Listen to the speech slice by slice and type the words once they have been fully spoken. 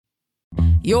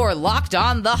You're Locked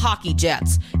On the Hockey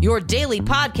Jets, your daily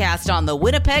podcast on the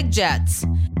Winnipeg Jets.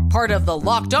 Part of the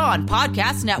Locked On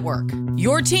Podcast Network,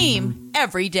 your team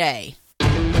every day.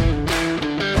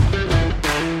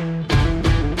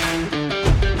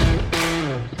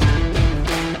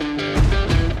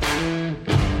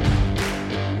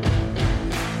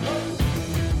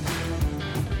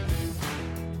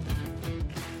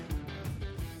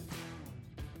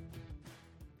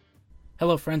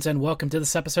 Hello, friends, and welcome to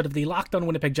this episode of the Locked On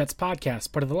Winnipeg Jets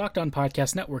podcast, part of the Locked On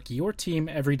Podcast Network, your team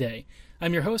every day.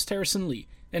 I'm your host, Harrison Lee,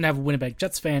 an avid Winnipeg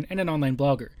Jets fan and an online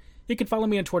blogger. You can follow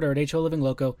me on Twitter at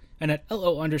HOLivingLoco and at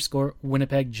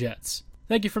LO_WinnipegJets.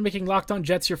 Thank you for making Locked On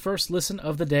Jets your first listen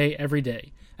of the day every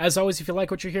day. As always, if you like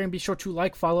what you're hearing, be sure to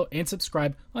like, follow, and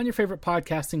subscribe on your favorite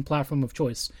podcasting platform of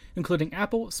choice, including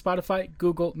Apple, Spotify,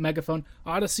 Google, Megaphone,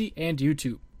 Odyssey, and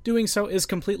YouTube. Doing so is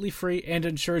completely free and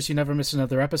ensures you never miss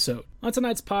another episode. On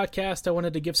tonight's podcast, I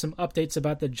wanted to give some updates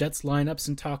about the Jets lineups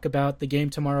and talk about the game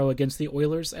tomorrow against the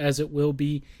Oilers, as it will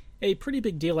be a pretty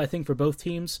big deal, I think, for both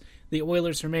teams. The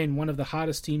Oilers remain one of the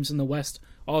hottest teams in the West,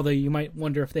 although you might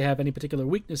wonder if they have any particular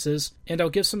weaknesses. And I'll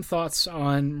give some thoughts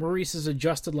on Maurice's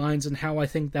adjusted lines and how I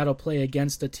think that'll play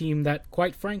against a team that,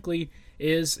 quite frankly,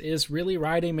 is really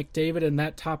riding McDavid and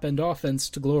that top-end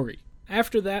offense to glory.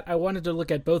 After that, I wanted to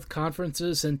look at both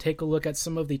conferences and take a look at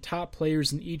some of the top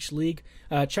players in each league,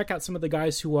 check out some of the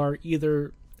guys who are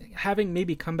either having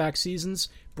maybe comeback seasons,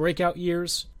 breakout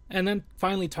years, and then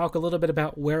finally talk a little bit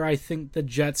about where I think the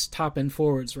Jets' top-end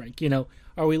forwards rank.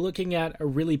 Are we looking at a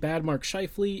really bad Mark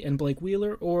Scheifele and Blake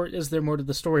Wheeler, or is there more to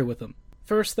the story with them?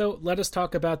 First, though, let us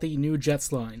talk about the new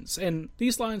Jets lines. And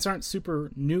these lines aren't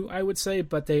super new, I would say,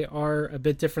 but they are a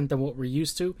bit different than what we're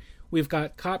used to. We've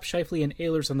got Copp, Scheifele, and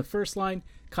Ehlers on the first line,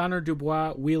 Connor,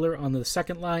 Dubois, Wheeler on the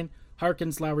second line,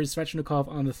 Harkins, Lowry, Svechnikov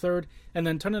on the third, and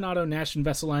then Toninato, Nash, and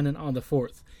Vesalainen on the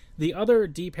fourth. The other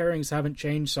D pairings haven't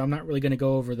changed, so I'm not really going to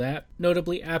go over that.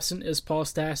 Notably absent is Paul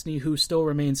Stastny, who still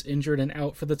remains injured and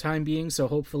out for the time being, so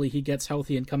hopefully he gets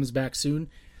healthy and comes back soon.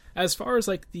 As far as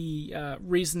the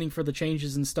reasoning for the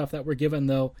changes and stuff that were given,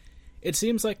 though, it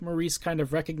seems like Maurice kind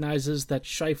of recognizes that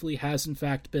Scheifele has in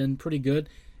fact been pretty good,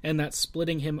 and that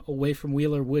splitting him away from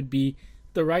Wheeler would be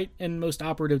the right and most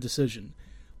operative decision.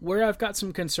 Where I've got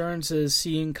some concerns is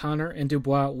seeing Connor and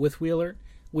Dubois with Wheeler.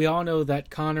 We all know that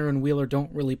Connor and Wheeler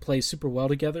don't really play super well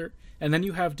together, and then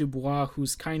you have Dubois,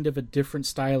 who's kind of a different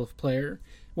style of player.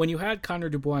 When you had Connor,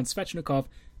 Dubois, and Svechnikov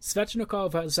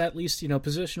was at least,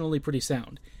 positionally pretty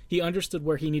sound. He understood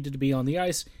where he needed to be on the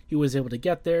ice, he was able to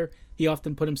get there, he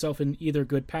often put himself in either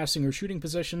good passing or shooting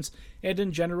positions, and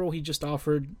in general he just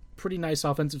offered pretty nice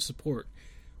offensive support.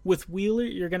 With Wheeler,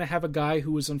 you're going to have a guy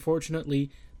who is unfortunately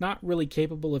not really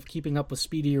capable of keeping up with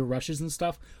speedier rushes and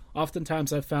stuff.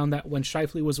 Oftentimes I've found that when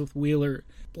Scheifele was with Wheeler,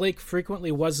 Blake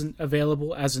frequently wasn't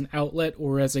available as an outlet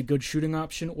or as a good shooting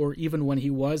option, or even when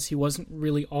he wasn't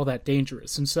really all that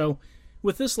dangerous. And so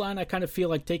with this line, I kind of feel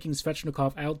like taking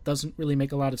Svechnikov out doesn't really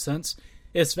make a lot of sense.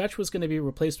 If Svech was going to be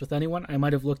replaced with anyone, I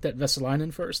might have looked at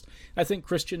Vesalainen first. I think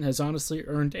Christian has honestly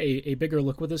earned a bigger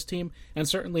look with his team, and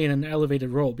certainly in an elevated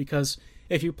role, because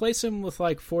if you place him with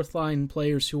fourth-line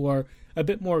players who are a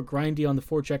bit more grindy on the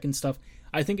forecheck and stuff,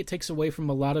 I think it takes away from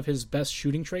a lot of his best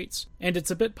shooting traits. And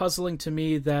it's a bit puzzling to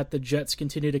me that the Jets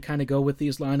continue to kind of go with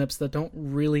these lineups that don't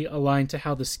really align to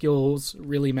how the skills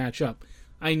really match up.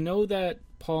 I know that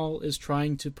Paul is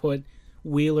trying to put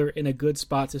Wheeler in a good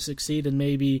spot to succeed and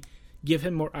maybe give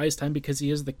him more ice time because he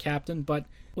is the captain, but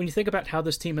when you think about how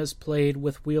this team has played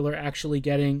with Wheeler actually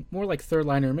getting more like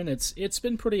third-liner minutes, it's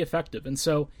been pretty effective. And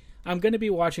so I'm going to be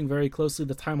watching very closely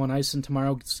the time on ice in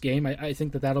tomorrow's game. I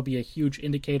think that that'll be a huge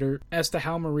indicator as to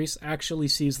how Maurice actually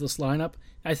sees this lineup.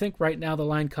 I think right now the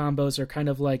line combos are kind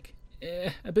of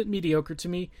a bit mediocre to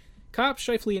me. Copp,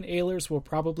 Scheifele, and Ehlers will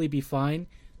probably be fine.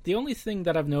 The only thing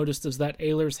that I've noticed is that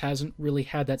Ehlers hasn't really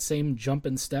had that same jump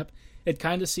and step. It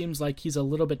kind of seems like he's a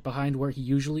little bit behind where he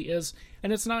usually is,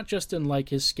 and it's not just in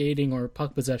his skating or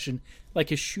puck possession.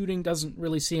 His shooting doesn't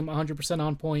really seem 100%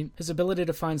 on point. His ability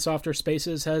to find softer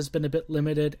spaces has been a bit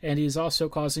limited, and he's also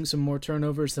causing some more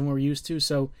turnovers than we're used to,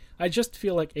 so I just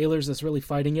feel like Ehlers is really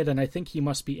fighting it, and I think he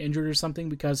must be injured or something,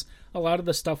 because a lot of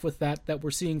the stuff with that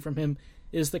we're seeing from him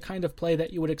is the kind of play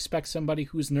that you would expect somebody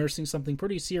who's nursing something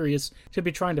pretty serious to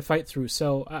be trying to fight through.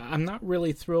 So I'm not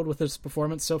really thrilled with his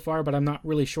performance so far, but I'm not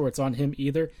really sure it's on him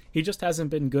either. He just hasn't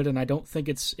been good, and I don't think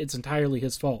it's entirely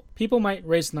his fault. People might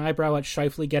raise an eyebrow at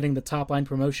Scheifele getting the top line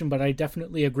promotion, but I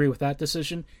definitely agree with that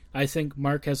decision. I think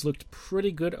Mark has looked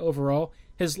pretty good overall.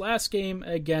 His last game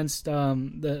against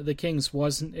the Kings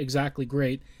wasn't exactly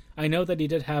great. I know that he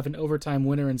did have an overtime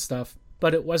winner and stuff,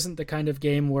 but it wasn't the kind of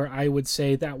game where I would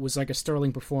say that was a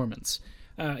sterling performance.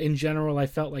 In general, I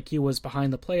felt like he was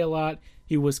behind the play a lot.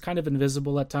 He was kind of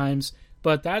invisible at times,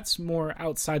 but that's more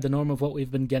outside the norm of what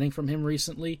we've been getting from him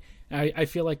recently. I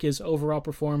feel like his overall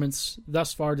performance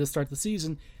thus far to start the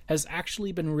season has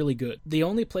actually been really good. The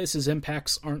only place his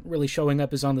impacts aren't really showing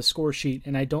up is on the score sheet,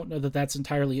 and I don't know that that's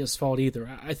entirely his fault either.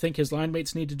 I think his line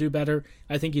mates need to do better.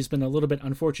 I think he's been a little bit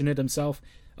unfortunate himself.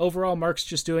 Overall, Mark's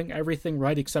just doing everything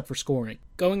right except for scoring.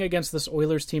 Going against this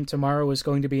Oilers team tomorrow is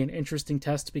going to be an interesting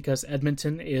test because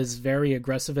Edmonton is very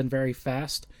aggressive and very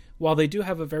fast. While they do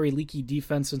have a very leaky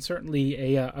defense and certainly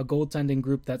a goaltending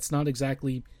group that's not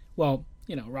exactly,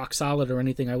 rock solid or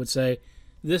anything, I would say,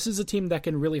 this is a team that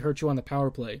can really hurt you on the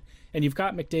power play. And you've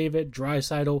got McDavid,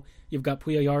 Draisaitl, you've got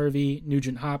Puljujarvi,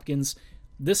 Nugent-Hopkins.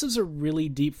 This is a really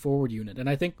deep forward unit, and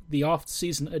I think the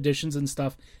off-season additions and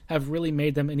stuff have really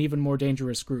made them an even more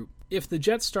dangerous group. If the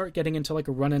Jets start getting into like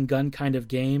a run-and-gun kind of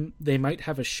game, they might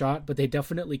have a shot, but they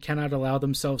definitely cannot allow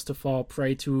themselves to fall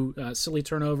prey to silly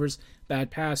turnovers,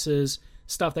 bad passes,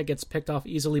 stuff that gets picked off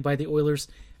easily by the Oilers.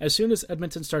 As soon as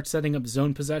Edmonton starts setting up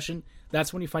zone possession,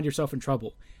 that's when you find yourself in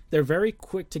trouble. They're very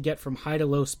quick to get from high to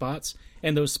low spots,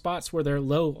 and those spots where they're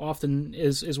low often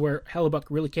is where Hellebuyck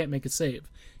really can't make a save.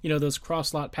 Those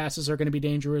cross-lot passes are going to be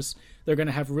dangerous. They're going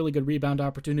to have really good rebound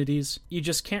opportunities. You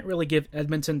just can't really give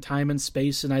Edmonton time and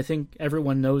space, and I think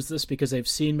everyone knows this because they've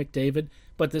seen McDavid,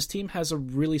 but this team has a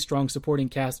really strong supporting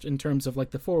cast in terms of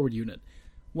like the forward unit.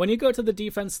 When you go to the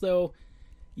defense, though,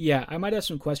 yeah, I might have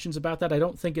some questions about that. I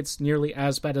don't think it's nearly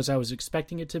as bad as I was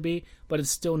expecting it to be, but it's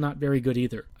still not very good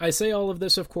either. I say all of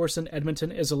this, of course, and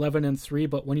Edmonton is 11-3,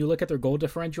 but when you look at their goal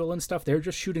differential and stuff, they're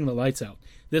just shooting the lights out.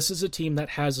 This is a team that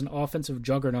has an offensive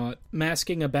juggernaut,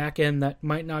 masking a back end that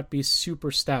might not be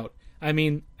super stout. I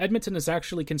mean, Edmonton has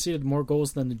actually conceded more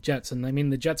goals than the Jets, and I mean,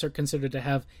 the Jets are considered to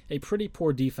have a pretty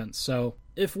poor defense, so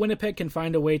if Winnipeg can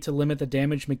find a way to limit the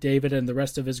damage McDavid and the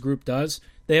rest of his group does,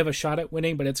 they have a shot at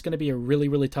winning, but it's going to be a really,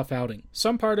 really tough outing.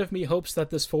 Some part of me hopes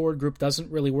that this forward group doesn't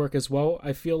really work as well.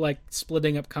 I feel like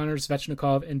splitting up Connor,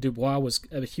 Svechnikov, and Dubois was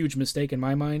a huge mistake in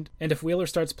my mind, and if Wheeler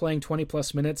starts playing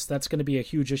 20-plus minutes, that's going to be a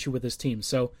huge issue with his team,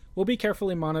 so we'll be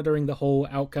carefully monitoring the whole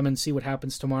outcome and see what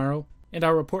happens tomorrow. And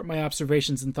I'll report my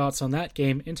observations and thoughts on that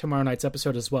game in tomorrow night's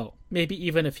episode as well. Maybe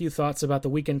even a few thoughts about the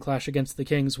weekend clash against the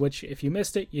Kings, which, if you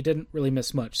missed it, you didn't really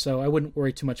miss much, so I wouldn't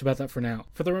worry too much about that for now.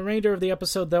 For the remainder of the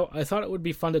episode, though, I thought it would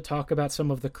be fun to talk about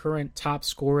some of the current top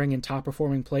scoring and top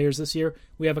performing players this year.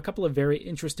 We have a couple of very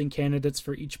interesting candidates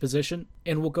for each position,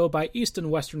 and we'll go by East and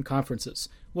Western conferences.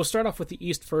 We'll start off with the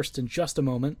East first in just a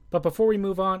moment, but before we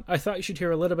move on, I thought you should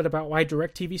hear a little bit about why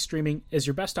DirecTV streaming is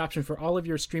your best option for all of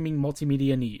your streaming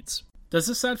multimedia needs. Does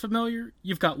this sound familiar?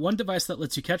 You've got one device that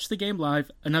lets you catch the game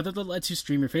live, another that lets you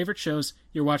stream your favorite shows,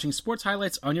 you're watching sports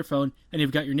highlights on your phone, and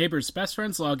you've got your neighbor's best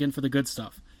friend's login for the good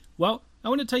stuff. Well, I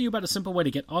want to tell you about a simple way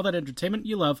to get all that entertainment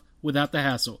you love without the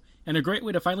hassle, and a great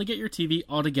way to finally get your TV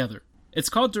all together. It's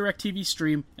called DirecTV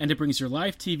Stream, and it brings your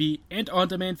live TV and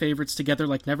on-demand favorites together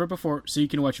like never before, so you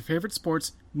can watch your favorite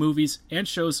sports, movies, and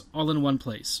shows all in one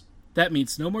place. That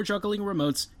means no more juggling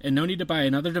remotes, and no need to buy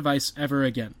another device ever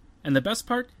again. And the best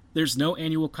part? There's no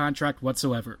annual contract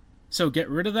whatsoever. So get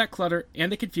rid of that clutter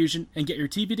and the confusion and get your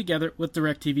TV together with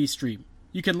DirecTV Stream.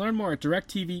 You can learn more at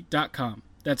directtv.com.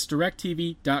 That's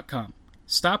directtv.com.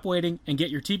 Stop waiting and get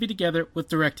your TV together with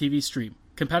DirecTV Stream.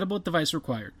 Compatible device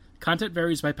required. Content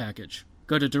varies by package.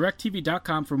 Go to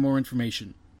directtv.com for more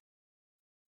information.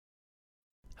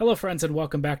 Hello friends and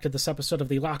welcome back to this episode of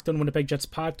the Locked On Winnipeg Jets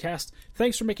podcast.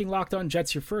 Thanks for making Locked On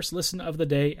Jets your first listen of the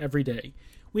day every day.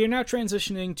 We are now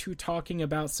transitioning to talking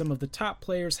about some of the top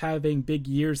players having big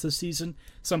years this season,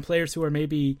 some players who are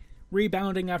maybe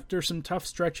rebounding after some tough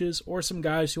stretches, or some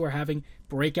guys who are having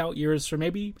breakout years for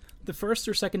maybe the first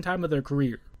or second time of their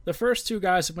career. The first two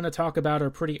guys I'm going to talk about are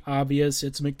pretty obvious.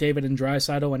 It's McDavid and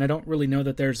Draisaitl, and I don't really know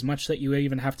that there's much that you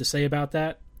even have to say about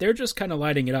that. They're just kind of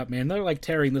lighting it up, man. They're like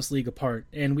tearing this league apart,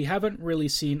 and we haven't really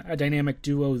seen a dynamic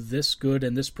duo this good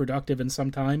and this productive in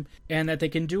some time, and that they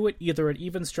can do it either at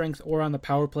even strength or on the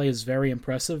power play is very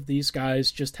impressive. These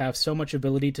guys just have so much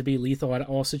ability to be lethal at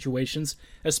all situations,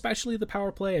 especially the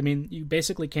power play. I mean, you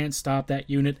basically can't stop that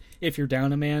unit if you're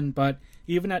down a man, but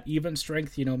even at even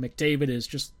strength, McDavid is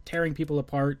just tearing people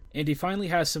apart, and he finally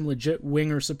has some legit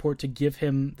winger support to give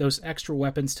him those extra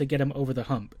weapons to get him over the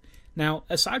hump. Now,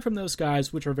 aside from those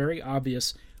guys, which are very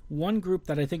obvious, one group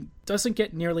that I think doesn't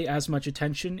get nearly as much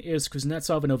attention is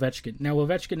Kuznetsov and Ovechkin. Now,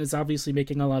 Ovechkin is obviously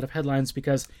making a lot of headlines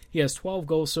because he has 12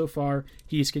 goals so far.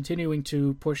 He's continuing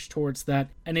to push towards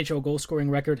that NHL goal-scoring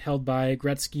record held by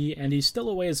Gretzky, and he's still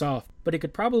a ways off. But he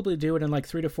could probably do it in like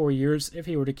 3 to 4 years if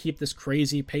he were to keep this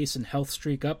crazy pace and health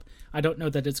streak up. I don't know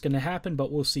that it's going to happen, but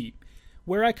we'll see.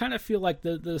 Where I kind of feel like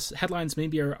the headlines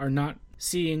maybe are not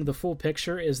seeing the full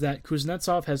picture is that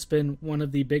Kuznetsov has been one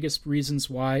of the biggest reasons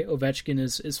why Ovechkin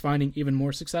is finding even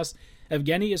more success.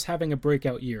 Evgeny is having a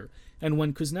breakout year. And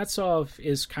when Kuznetsov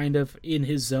is kind of in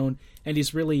his zone and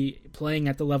he's really playing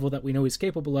at the level that we know he's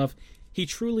capable of, he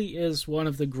truly is one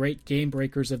of the great game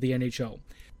breakers of the NHL.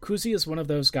 Kuzi is one of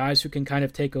those guys who can kind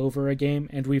of take over a game,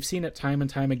 and we've seen it time and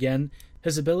time again.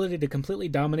 His ability to completely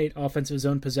dominate offensive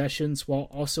zone possessions while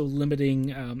also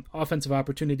limiting offensive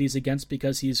opportunities against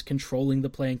because he's controlling the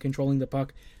play and controlling the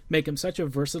puck make him such a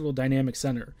versatile, dynamic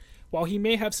center. While he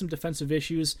may have some defensive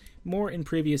issues, more in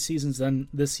previous seasons than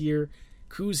this year,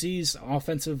 Kuzi's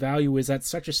offensive value is at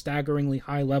such a staggeringly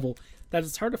high level that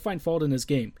it's hard to find fault in his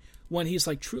game. When he's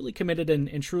like truly committed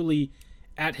and truly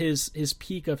at his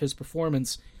peak of his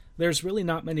performance, there's really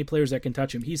not many players that can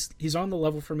touch him. He's on the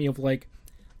level for me of like,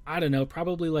 I don't know,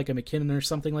 probably like a McKinnon or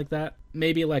something like that.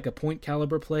 Maybe like a point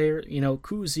caliber player. You know,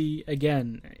 Kuzi,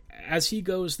 again, as he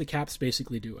goes, the Caps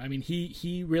basically do. I mean,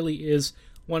 he really is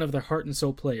one of the heart and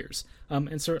soul players,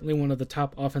 and certainly one of the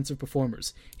top offensive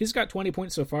performers. He's got 20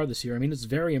 points so far this year. I mean, it's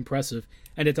very impressive,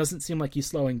 and it doesn't seem like he's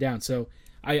slowing down. So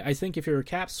I think if you're a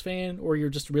Caps fan or you're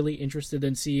just really interested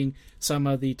in seeing some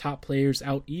of the top players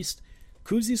out east,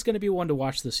 Kuzi's going to be one to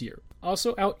watch this year.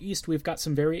 Also out east, we've got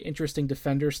some very interesting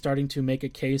defenders starting to make a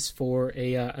case for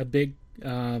a big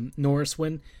Norris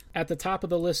win. At the top of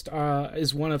the list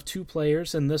is one of two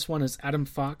players, and this one is Adam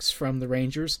Fox from the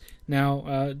Rangers.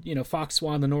 Now, Fox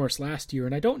won the Norris last year,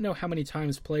 and I don't know how many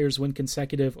times players win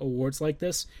consecutive awards like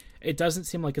this. It doesn't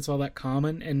seem like it's all that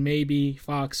common, and maybe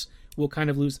Fox will kind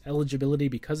of lose eligibility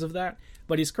because of that.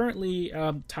 But he's currently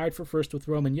tied for first with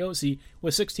Roman Josi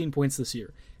with 16 points this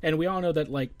year. And we all know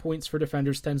that like points for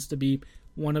defenders tends to be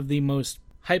one of the most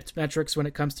hyped metrics when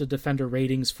it comes to defender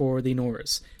ratings for the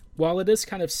Norris. While it is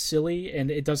kind of silly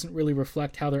and it doesn't really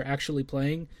reflect how they're actually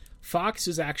playing, Fox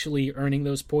is actually earning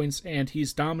those points, and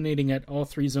he's dominating at all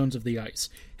three zones of the ice.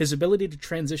 His ability to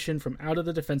transition from out of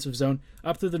the defensive zone,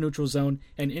 up through the neutral zone,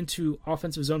 and into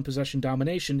offensive zone possession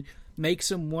domination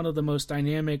makes him one of the most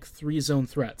dynamic three-zone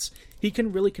threats. He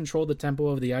can really control the tempo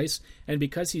of the ice, and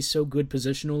because he's so good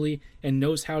positionally and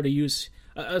knows how to use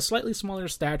a slightly smaller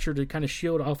stature to kind of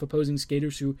shield off opposing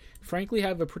skaters who frankly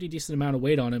have a pretty decent amount of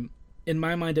weight on him, in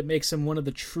my mind, it makes him one of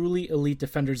the truly elite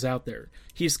defenders out there.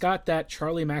 He's got that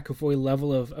Charlie McAvoy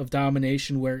level of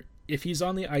domination where if he's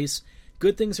on the ice,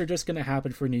 good things are just going to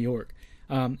happen for New York.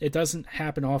 It doesn't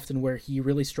happen often where he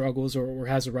really struggles or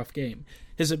has a rough game.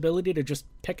 His ability to just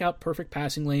pick out perfect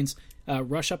passing lanes,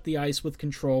 rush up the ice with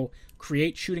control,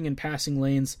 create shooting and passing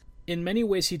lanes. In many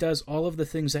ways, he does all of the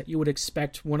things that you would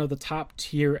expect one of the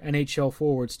top-tier NHL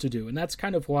forwards to do. And that's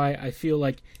kind of why I feel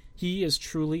like he is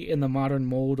truly in the modern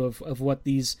mold of what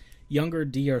these younger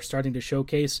D are starting to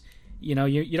showcase. You know,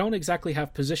 you don't exactly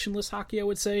have positionless hockey, I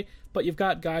would say, but you've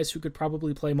got guys who could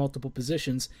probably play multiple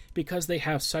positions because they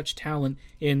have such talent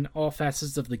in all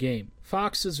facets of the game.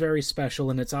 Fox is very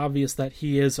special, and it's obvious that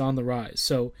he is on the rise.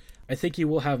 So I think he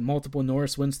will have multiple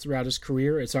Norris wins throughout his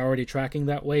career. It's already tracking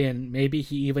that way, and maybe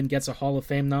he even gets a Hall of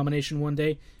Fame nomination one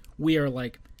day. We are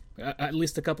like at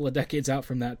least a couple of decades out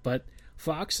from that, but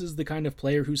Fox is the kind of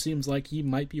player who seems like he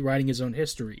might be writing his own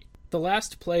history. The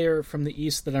last player from the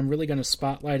East that I'm really going to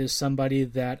spotlight is somebody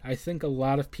that I think a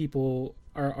lot of people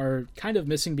are kind of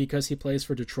missing because he plays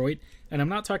for Detroit, and I'm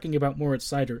not talking about Moritz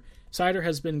Seider. Seider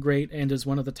has been great and is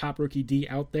one of the top rookie D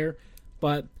out there,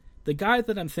 but the guy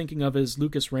that I'm thinking of is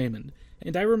Lucas Raymond.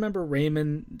 And I remember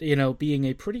Raymond, being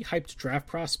a pretty hyped draft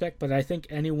prospect, but I think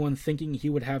anyone thinking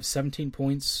he would have 17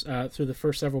 points through the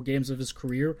first several games of his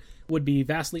career would be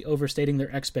vastly overstating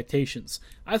their expectations.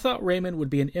 I thought Raymond would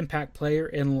be an impact player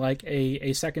in like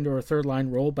a second or a third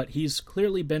line role, but he's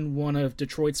clearly been one of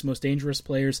Detroit's most dangerous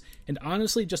players, and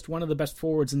honestly just one of the best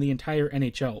forwards in the entire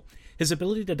NHL. His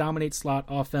ability to dominate slot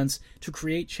offense, to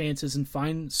create chances and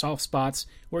find soft spots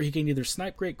where he can either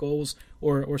snipe great goals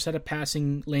or set up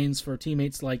passing lanes for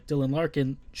teammates like Dylan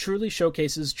Larkin truly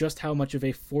showcases just how much of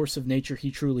a force of nature he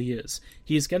truly is.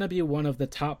 He's going to be one of the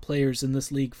top players in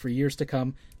this league for years to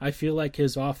come. I feel like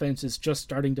his offense is just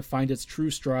starting to find its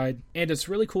true stride, and it's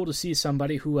really cool to see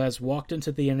somebody who has walked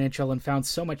into the NHL and found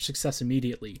so much success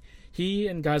immediately. He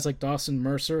and guys like Dawson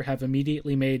Mercer have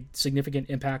immediately made significant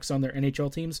impacts on their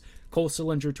NHL teams, Cole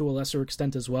Sillinger to a lesser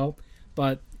extent as well,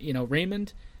 but,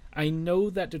 Raymond, I know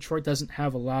that Detroit doesn't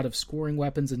have a lot of scoring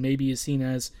weapons and maybe is seen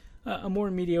as a more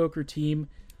mediocre team,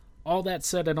 All that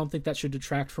said, I don't think that should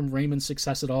detract from Raymond's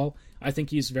success at all. I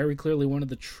think he's very clearly one of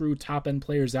the true top-end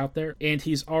players out there, and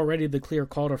he's already the clear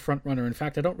Calder frontrunner. In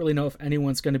fact, I don't really know if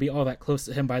anyone's going to be all that close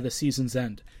to him by the season's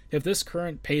end. If this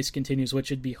current pace continues,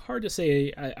 which it'd be hard to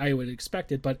say I would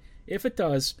expect it, but if it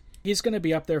does, he's going to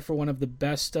be up there for one of the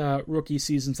best rookie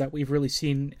seasons that we've really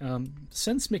seen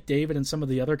since McDavid and some of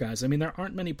the other guys. I mean, there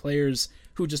aren't many players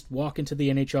who just walk into the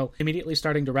NHL immediately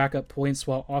starting to rack up points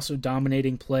while also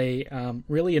dominating play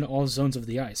really in all zones of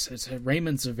the ice.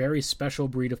 Raymond's a very special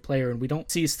breed of player, and we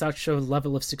don't see such a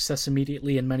level of success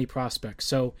immediately in many prospects.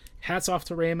 So hats off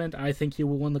to Raymond. I think he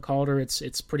will win the Calder.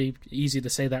 It's pretty easy to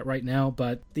say that right now,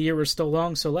 but the year is still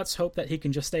long, so let's hope that he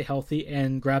can just stay healthy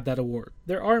and grab that award.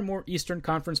 There are more Eastern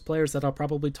Conference players that I'll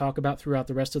probably talk about throughout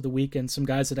the rest of the week, and some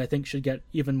guys that I think should get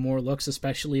even more looks,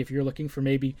 especially if you're looking for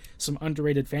maybe some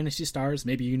underrated fantasy stars.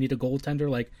 Maybe you need a goaltender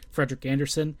like Frederik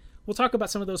Andersen. We'll talk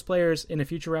about some of those players in a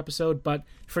future episode, but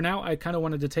for now, I kind of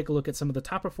wanted to take a look at some of the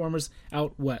top performers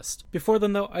out west. Before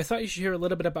then, though, I thought you should hear a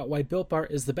little bit about why Built Bar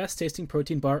is the best tasting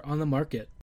protein bar on the market.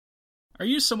 Are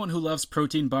you someone who loves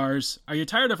protein bars? Are you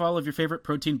tired of all of your favorite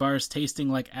protein bars tasting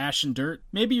like ash and dirt?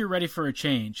 Maybe you're ready for a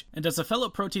change, and as a fellow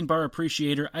protein bar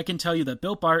appreciator, I can tell you that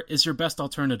Built Bar is your best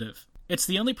alternative. It's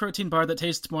the only protein bar that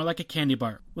tastes more like a candy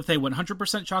bar, with a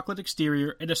 100% chocolate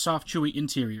exterior and a soft, chewy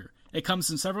interior. It comes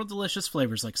in several delicious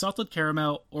flavors like salted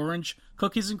caramel, orange,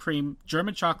 cookies and cream,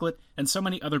 German chocolate, and so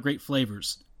many other great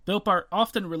flavors. Built Bar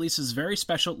often releases very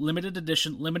special, limited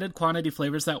edition, limited quantity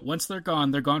flavors that once they're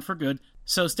gone for good,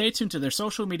 so stay tuned to their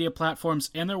social media platforms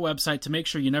and their website to make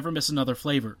sure you never miss another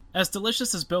flavor. As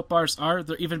delicious as Built Bars are,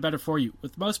 they're even better for you,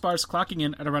 with most bars clocking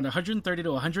in at around 130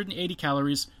 to 180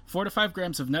 calories, 4 to 5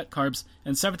 grams of net carbs,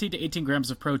 and 17 to 18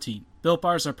 grams of protein. Built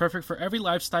Bars are perfect for every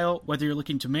lifestyle, whether you're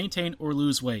looking to maintain or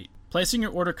lose weight. Placing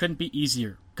your order couldn't be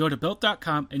easier. Go to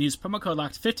Built.com and use promo code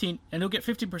LOCKED15 and you'll get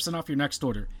 15% off your next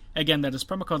order. Again, that is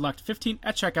promo code LOCKED15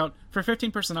 at checkout for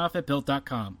 15% off at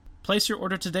Built.com. Place your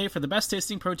order today for the best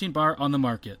tasting protein bar on the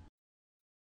market.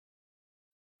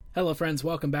 Hello friends,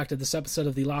 welcome back to this episode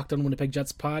of the Locked on Winnipeg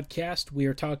Jets podcast. We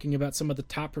are talking about some of the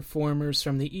top performers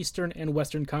from the Eastern and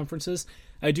Western conferences.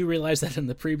 I do realize that in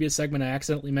the previous segment I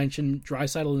accidentally mentioned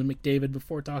Draisaitl and McDavid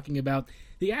before talking about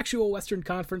the actual Western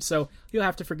Conference, so you'll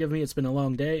have to forgive me, it's been a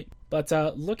long day. But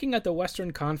looking at the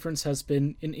Western Conference has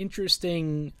been an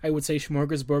interesting, I would say,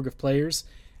 smorgasbord of players.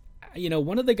 You know,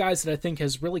 one of the guys that I think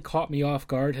has really caught me off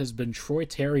guard has been Troy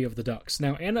Terry of the Ducks.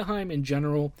 Now, Anaheim in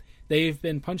general, they've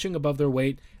been punching above their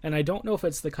weight, and I don't know if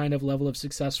it's the kind of level of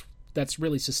success that's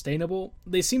really sustainable.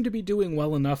 They seem to be doing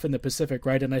well enough in the Pacific,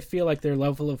 right? And I feel like their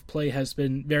level of play has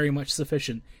been very much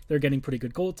sufficient. They're getting pretty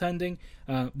good goaltending.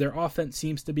 Their offense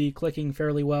seems to be clicking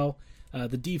fairly well.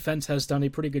 The defense has done a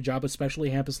pretty good job,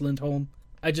 especially Hampus Lindholm.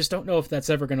 I just don't know if that's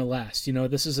ever going to last. You know,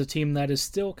 this is a team that is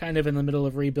still kind of in the middle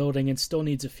of rebuilding and still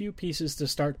needs a few pieces to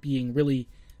start being really,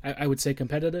 I would say,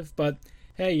 competitive, but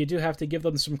hey, you do have to give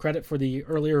them some credit for the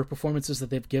earlier performances that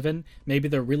they've given. Maybe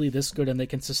they're really this good and they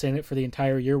can sustain it for the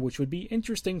entire year, which would be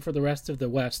interesting for the rest of the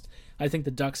West. I think the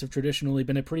Ducks have traditionally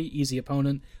been a pretty easy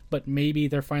opponent, but maybe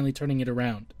they're finally turning it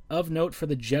around. Of note for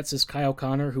the Jets is Kyle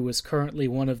Connor, who is currently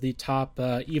one of the top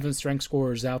even strength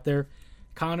scorers out there.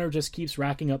 Connor just keeps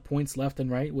racking up points left and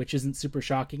right, which isn't super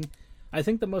shocking. I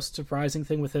think the most surprising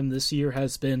thing with him this year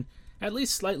has been at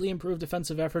least slightly improved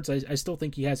defensive efforts. I still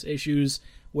think he has issues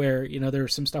where, you know,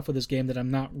 there's some stuff with his game that I'm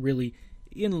not really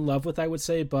in love with, I would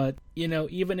say, but, you know,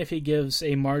 even if he gives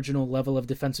a marginal level of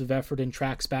defensive effort and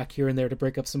tracks back here and there to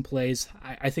break up some plays,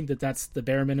 I think that that's the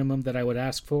bare minimum that I would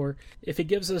ask for. If he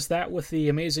gives us that with the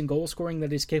amazing goal scoring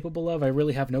that he's capable of, I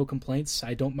really have no complaints.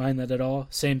 I don't mind that at all.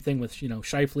 Same thing with, you know,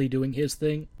 Scheifele doing his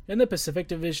thing. In the Pacific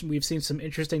Division, we've seen some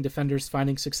interesting defenders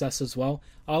finding success as well.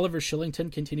 Oliver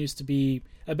Kylington continues to be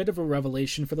a bit of a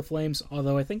revelation for the Flames,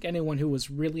 although I think anyone who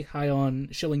was really high on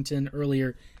Kylington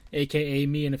earlier, aka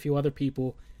me and a few other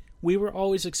people, we were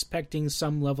always expecting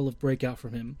some level of breakout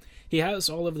from him. He has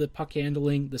all of the puck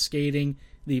handling, the skating,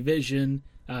 the vision,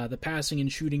 the passing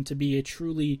and shooting to be a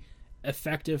truly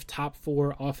effective top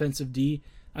four offensive D.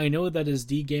 I know that his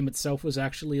D game itself was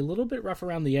actually a little bit rough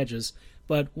around the edges,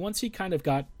 but once he kind of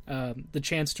got the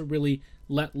chance to really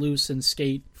let loose and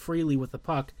skate freely with the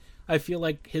puck, I feel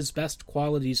like his best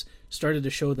qualities started to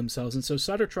show themselves, and so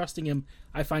Sutter trusting him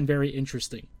I find very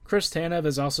interesting. Chris Tanev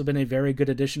has also been a very good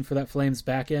addition for that Flames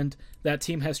back end. That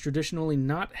team has traditionally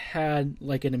not had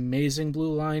like an amazing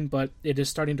blue line, but it is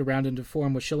starting to round into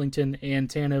form with Kylington and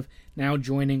Tanev now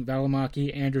joining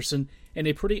Valimaki, Anderson, and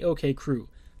a pretty okay crew.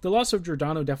 The loss of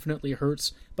Giordano definitely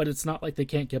hurts, but it's not like they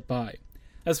can't get by.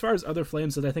 As far as other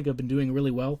Flames that I think have been doing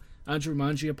really well, Andrew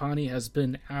Mangiapane has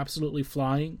been absolutely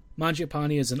flying.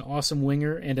 Mangiapane is an awesome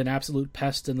winger and an absolute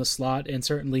pest in the slot, and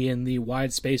certainly in the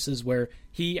wide spaces where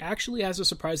he actually has a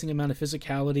surprising amount of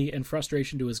physicality and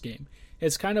frustration to his game.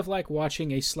 It's kind of like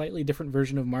watching a slightly different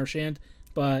version of Marchand,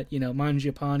 but,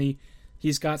 Mangiapane,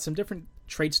 he's got some different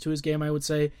traits to his game, I would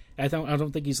say. I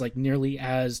don't think he's nearly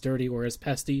as dirty or as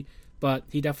pesty, but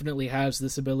he definitely has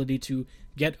this ability to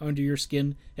get under your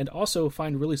skin and also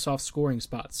find really soft scoring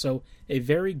spots. So a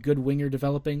very good winger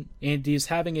developing, and he's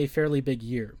having a fairly big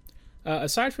year.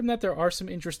 Aside from that, there are some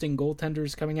interesting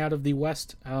goaltenders coming out of the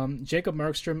West. Jacob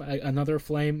Markstrom, another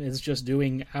Flame, is just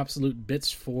doing absolute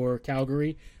bits for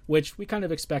Calgary, which we kind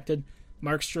of expected.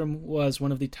 Markstrom was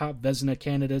one of the top Vezina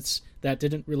candidates that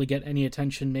didn't really get any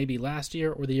attention maybe last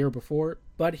year or the year before,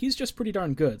 but he's just pretty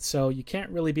darn good, so you can't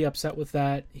really be upset with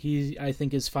that. He, I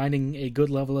think, is finding a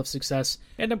good level of success,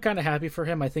 and I'm kind of happy for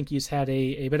him. I think he's had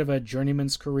a bit of a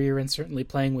journeyman's career, and certainly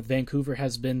playing with Vancouver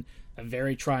has been a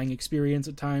very trying experience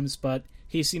at times, but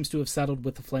he seems to have settled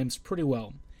with the Flames pretty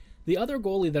well. The other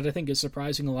goalie that I think is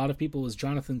surprising a lot of people is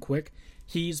Jonathan Quick.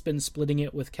 He's been splitting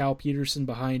it with Cal Petersen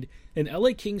behind an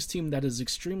LA Kings team that is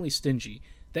extremely stingy.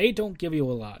 They don't give you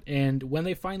a lot, and when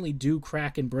they finally do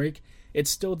crack and break, it's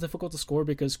still difficult to score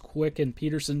because Quick and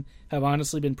Petersen have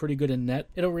honestly been pretty good in net.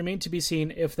 It'll remain to be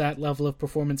seen if that level of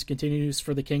performance continues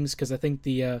for the Kings, because I think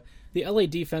the LA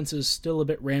defense is still a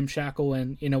bit ramshackle,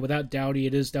 and without Doughty,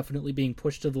 it is definitely being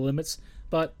pushed to the limits.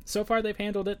 But so far they've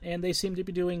handled it, and they seem to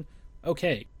be doing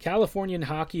okay. Californian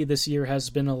hockey this year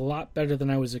has been a lot better than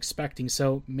I was expecting,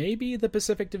 so maybe the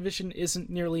Pacific Division isn't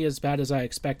nearly as bad as I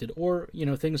expected, or,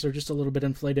 things are just a little bit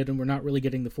inflated and we're not really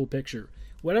getting the full picture.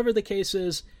 Whatever the case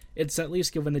is, it's at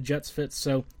least given the Jets fits,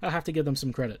 so I'll have to give them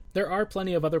some credit. There are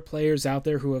plenty of other players out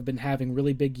there who have been having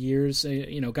really big years,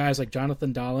 guys like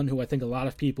Jonathan Dahlen, who I think a lot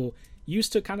of people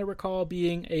used to kind of recall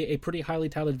being a pretty highly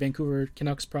touted Vancouver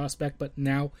Canucks prospect, but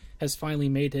now has finally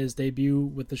made his debut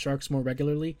with the Sharks more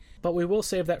regularly. But we will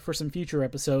save that for some future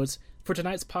episodes. For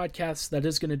tonight's podcast, that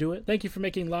is going to do it. Thank you for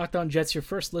making Locked On Jets your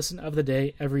first listen of the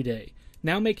day every day.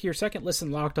 Now make your second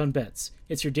listen Locked On Bets.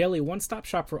 It's your daily one-stop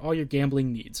shop for all your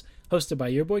gambling needs. Hosted by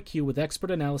your boy Q with expert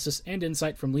analysis and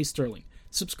insight from Lee Sterling.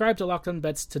 Subscribe to Locked On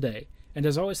Bets today. And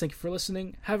as always, thank you for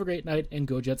listening. Have a great night, and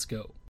go Jets go.